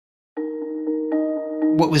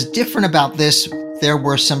What was different about this, there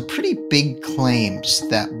were some pretty big claims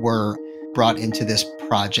that were brought into this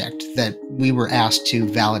project that we were asked to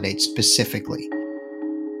validate specifically.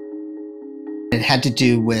 It had to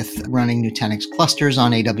do with running Nutanix clusters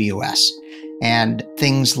on AWS and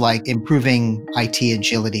things like improving IT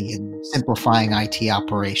agility and simplifying IT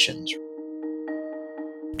operations.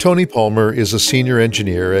 Tony Palmer is a senior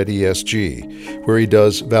engineer at ESG, where he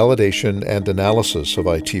does validation and analysis of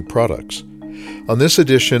IT products. On this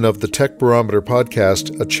edition of the Tech Barometer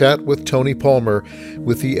podcast, a chat with Tony Palmer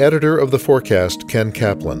with the editor of The Forecast, Ken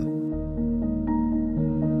Kaplan.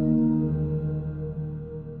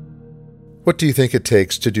 What do you think it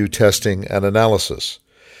takes to do testing and analysis?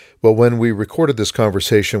 Well, when we recorded this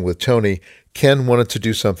conversation with Tony, Ken wanted to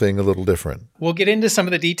do something a little different. We'll get into some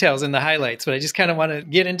of the details and the highlights, but I just kind of want to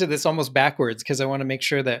get into this almost backwards because I want to make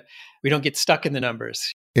sure that we don't get stuck in the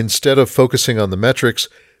numbers. Instead of focusing on the metrics,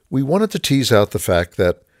 we wanted to tease out the fact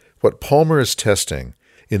that what Palmer is testing,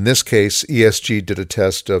 in this case, ESG did a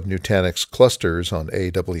test of Nutanix clusters on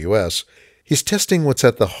AWS, he's testing what's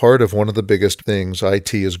at the heart of one of the biggest things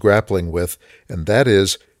IT is grappling with, and that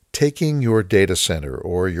is taking your data center,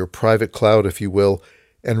 or your private cloud, if you will,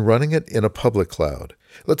 and running it in a public cloud.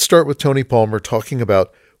 Let's start with Tony Palmer talking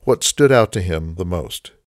about what stood out to him the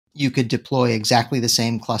most. You could deploy exactly the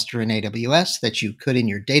same cluster in AWS that you could in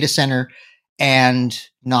your data center and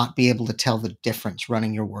not be able to tell the difference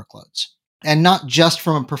running your workloads. And not just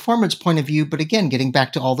from a performance point of view, but again, getting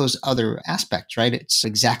back to all those other aspects, right? It's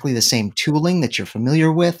exactly the same tooling that you're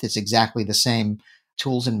familiar with. It's exactly the same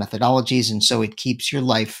tools and methodologies. And so it keeps your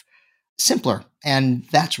life simpler. And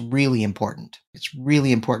that's really important. It's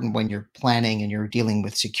really important when you're planning and you're dealing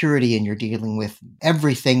with security and you're dealing with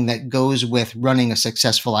everything that goes with running a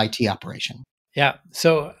successful IT operation. Yeah.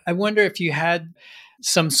 So I wonder if you had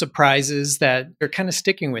some surprises that are kind of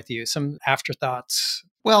sticking with you, some afterthoughts.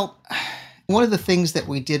 Well, one of the things that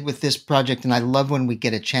we did with this project, and I love when we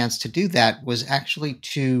get a chance to do that, was actually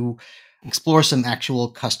to explore some actual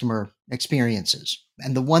customer experiences.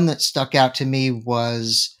 And the one that stuck out to me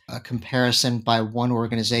was a comparison by one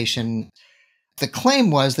organization. The claim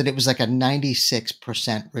was that it was like a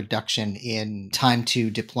 96% reduction in time to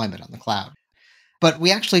deployment on the cloud. But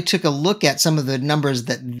we actually took a look at some of the numbers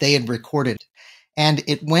that they had recorded. And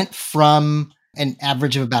it went from an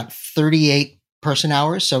average of about 38 person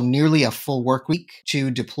hours, so nearly a full work week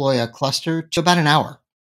to deploy a cluster, to about an hour.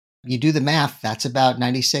 You do the math, that's about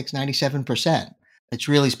 96, 97%. It's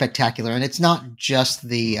really spectacular. And it's not just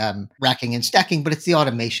the racking and stacking, but it's the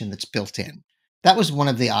automation that's built in. That was one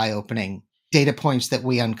of the eye-opening data points that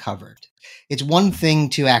we uncovered. It's one thing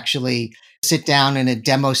to actually sit down in a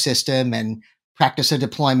demo system and practice a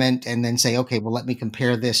deployment and then say, okay, well, let me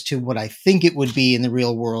compare this to what I think it would be in the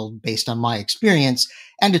real world based on my experience,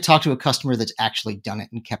 and to talk to a customer that's actually done it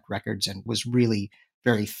and kept records and was really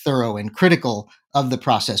very thorough and critical of the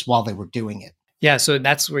process while they were doing it. Yeah, so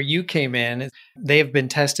that's where you came in. They have been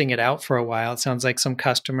testing it out for a while. It sounds like some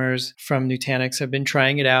customers from Nutanix have been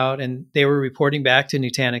trying it out, and they were reporting back to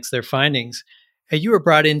Nutanix their findings. And you were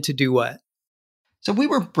brought in to do what? So we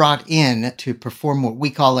were brought in to perform what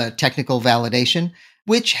we call a technical validation,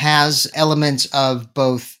 which has elements of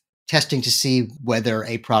both testing to see whether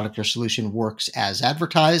a product or solution works as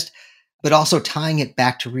advertised, but also tying it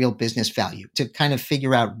back to real business value to kind of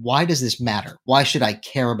figure out, why does this matter? Why should I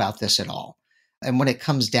care about this at all? And when it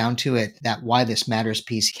comes down to it, that why this matters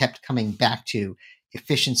piece kept coming back to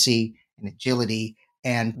efficiency and agility.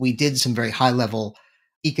 And we did some very high level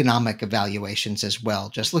economic evaluations as well,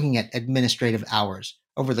 just looking at administrative hours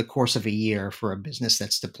over the course of a year for a business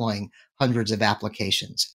that's deploying hundreds of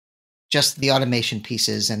applications. Just the automation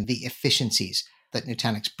pieces and the efficiencies that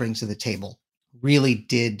Nutanix brings to the table really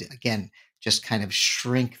did, again, just kind of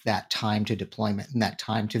shrink that time to deployment and that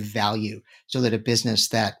time to value, so that a business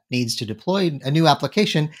that needs to deploy a new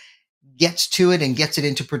application gets to it and gets it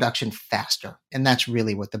into production faster. And that's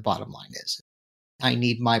really what the bottom line is. I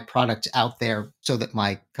need my product out there so that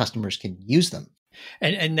my customers can use them.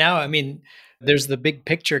 And now, I mean, there's the big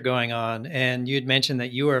picture going on. And you had mentioned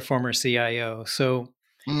that you are a former CIO. So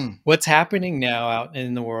what's happening now out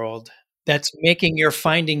in the world that's making your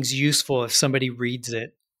findings useful if somebody reads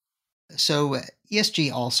it? So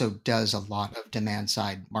ESG also does a lot of demand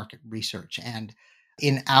side market research. And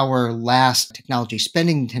in our last technology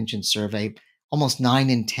spending intention survey, almost 9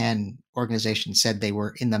 in 10 organizations said they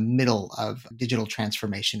were in the middle of digital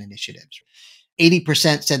transformation initiatives.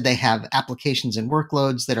 80% said they have applications and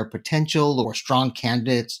workloads that are potential or strong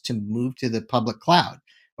candidates to move to the public cloud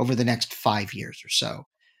over the next 5 years or so.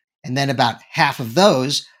 And then about half of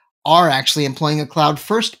those are actually employing a cloud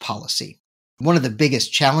first policy. One of the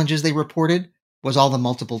biggest challenges they reported was all the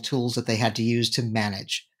multiple tools that they had to use to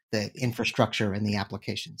manage the infrastructure and the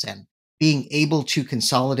applications. And being able to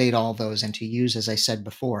consolidate all those and to use, as I said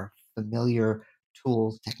before, familiar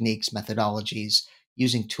tools, techniques, methodologies,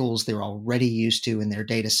 using tools they're already used to in their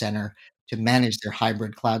data center to manage their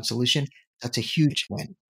hybrid cloud solution, that's a huge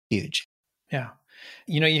win. Huge. Yeah.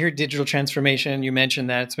 You hear digital transformation. You mentioned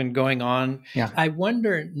that it's been going on. Yeah. I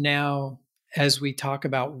wonder now, as we talk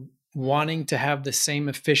about wanting to have the same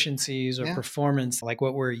efficiencies or performance like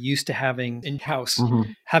what we're used to having in-house,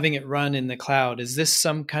 having it run in the cloud, is this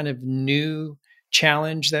some kind of new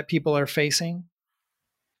challenge that people are facing?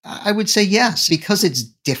 I would say yes, because it's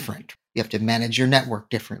different. You have to manage your network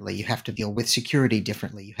differently. You have to deal with security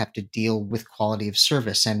differently. You have to deal with quality of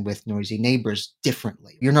service and with noisy neighbors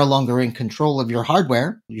differently. You're no longer in control of your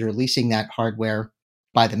hardware. You're leasing that hardware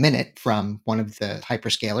by the minute from one of the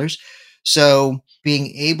hyperscalers. So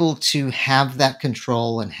being able to have that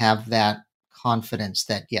control and have that confidence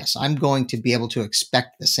that, yes, I'm going to be able to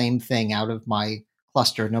expect the same thing out of my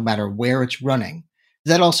cluster, no matter where it's running.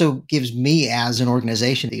 That also gives me as an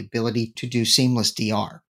organization the ability to do seamless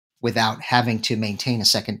DR without having to maintain a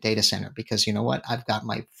second data center, because you know what? I've got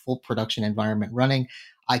my full production environment running.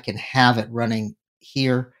 I can have it running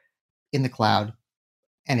here in the cloud,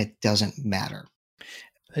 and it doesn't matter.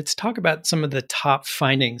 Let's talk about some of the top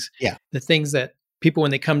findings. Yeah. The things that people,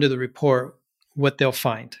 when they come to the report, what they'll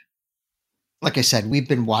find. Like I said, we've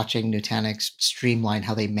been watching Nutanix streamline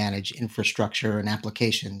how they manage infrastructure and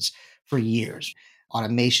applications for years.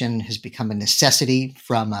 Automation has become a necessity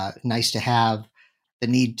from a nice to have. The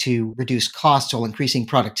need to reduce costs while increasing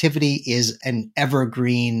productivity is an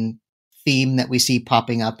evergreen theme that we see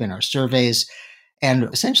popping up in our surveys. And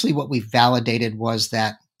essentially what we validated was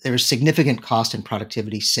that there's significant cost and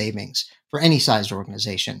productivity savings for any sized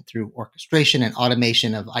organization through orchestration and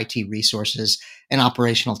automation of IT resources and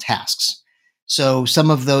operational tasks. So some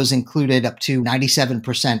of those included up to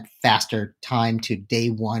 97% faster time to day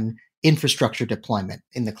one infrastructure deployment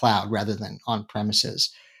in the cloud rather than on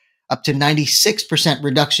premises. Up to 96%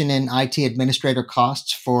 reduction in IT administrator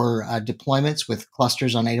costs for deployments with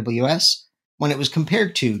clusters on AWS when it was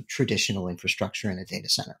compared to traditional infrastructure in a data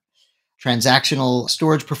center. Transactional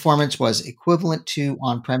storage performance was equivalent to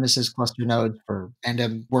on-premises cluster nodes for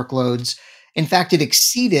random workloads. In fact, it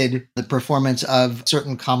exceeded the performance of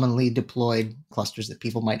certain commonly deployed clusters that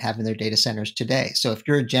people might have in their data centers today. So if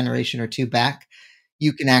you're a generation or two back,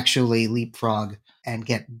 you can actually leapfrog and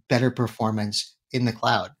get better performance in the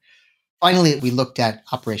cloud. Finally, we looked at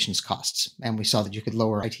operations costs, and we saw that you could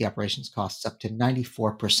lower IT operations costs up to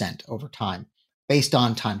 94% over time, based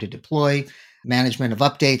on time to deploy, management of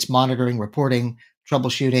updates, monitoring, reporting,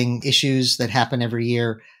 troubleshooting issues that happen every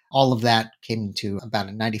year. All of that came to about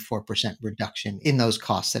a 94% reduction in those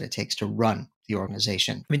costs that it takes to run the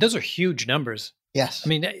organization. I mean, those are huge numbers. Yes. I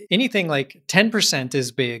mean, anything like 10%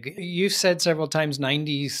 is big. You've said several times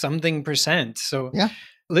 90-something percent. So yeah.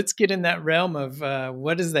 Let's get in that realm of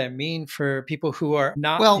what does that mean for people who are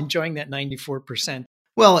not enjoying that 94%?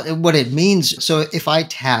 Well, what it means, so if I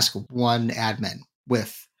task one admin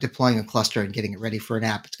with deploying a cluster and getting it ready for an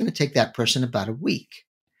app, it's going to take that person about a week.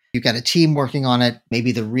 You've got a team working on it.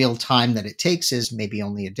 Maybe the real time that it takes is maybe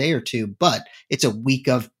only a day or two, but it's a week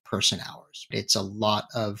of person hours. It's a lot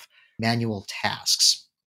of manual tasks.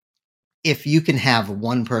 If you can have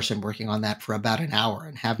one person working on that for about an hour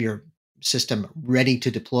and have your system ready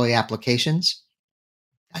to deploy applications,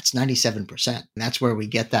 that's 97%. And that's where we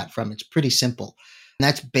get that from. It's pretty simple. And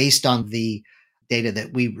that's based on the data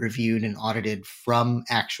that we reviewed and audited from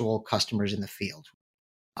actual customers in the field.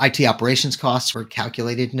 IT operations costs were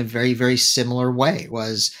calculated in a very, very similar way. It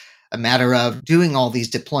was a matter of doing all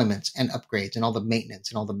these deployments and upgrades and all the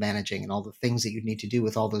maintenance and all the managing and all the things that you need to do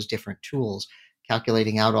with all those different tools,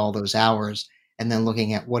 calculating out all those hours, and then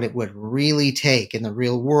looking at what it would really take in the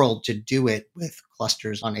real world to do it with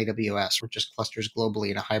clusters on AWS or just clusters globally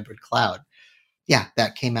in a hybrid cloud. Yeah,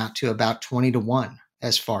 that came out to about 20 to 1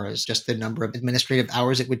 as far as just the number of administrative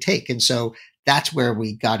hours it would take. And so that's where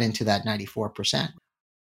we got into that 94%.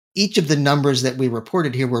 Each of the numbers that we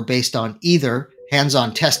reported here were based on either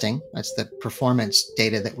hands-on testing, that's the performance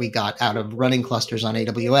data that we got out of running clusters on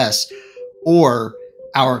AWS, or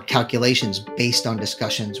our calculations based on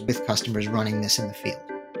discussions with customers running this in the field.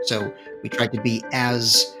 So we tried to be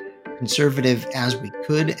as conservative as we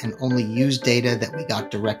could and only use data that we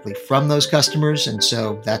got directly from those customers. And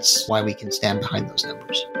so that's why we can stand behind those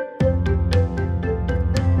numbers.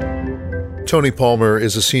 Tony Palmer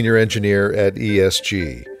is a senior engineer at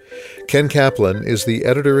ESG. Ken Kaplan is the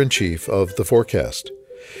editor-in-chief of The Forecast.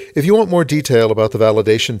 If you want more detail about the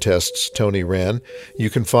validation tests Tony ran, you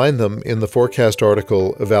can find them in the Forecast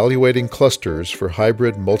article, Evaluating Clusters for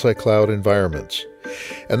Hybrid Multi-Cloud Environments.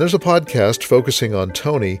 And there's a podcast focusing on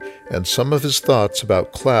Tony and some of his thoughts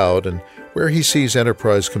about cloud and where he sees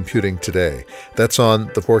enterprise computing today. That's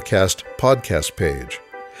on the Forecast podcast page.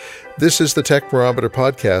 This is the Tech Barometer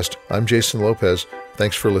Podcast. I'm Jason Lopez.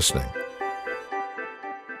 Thanks for listening.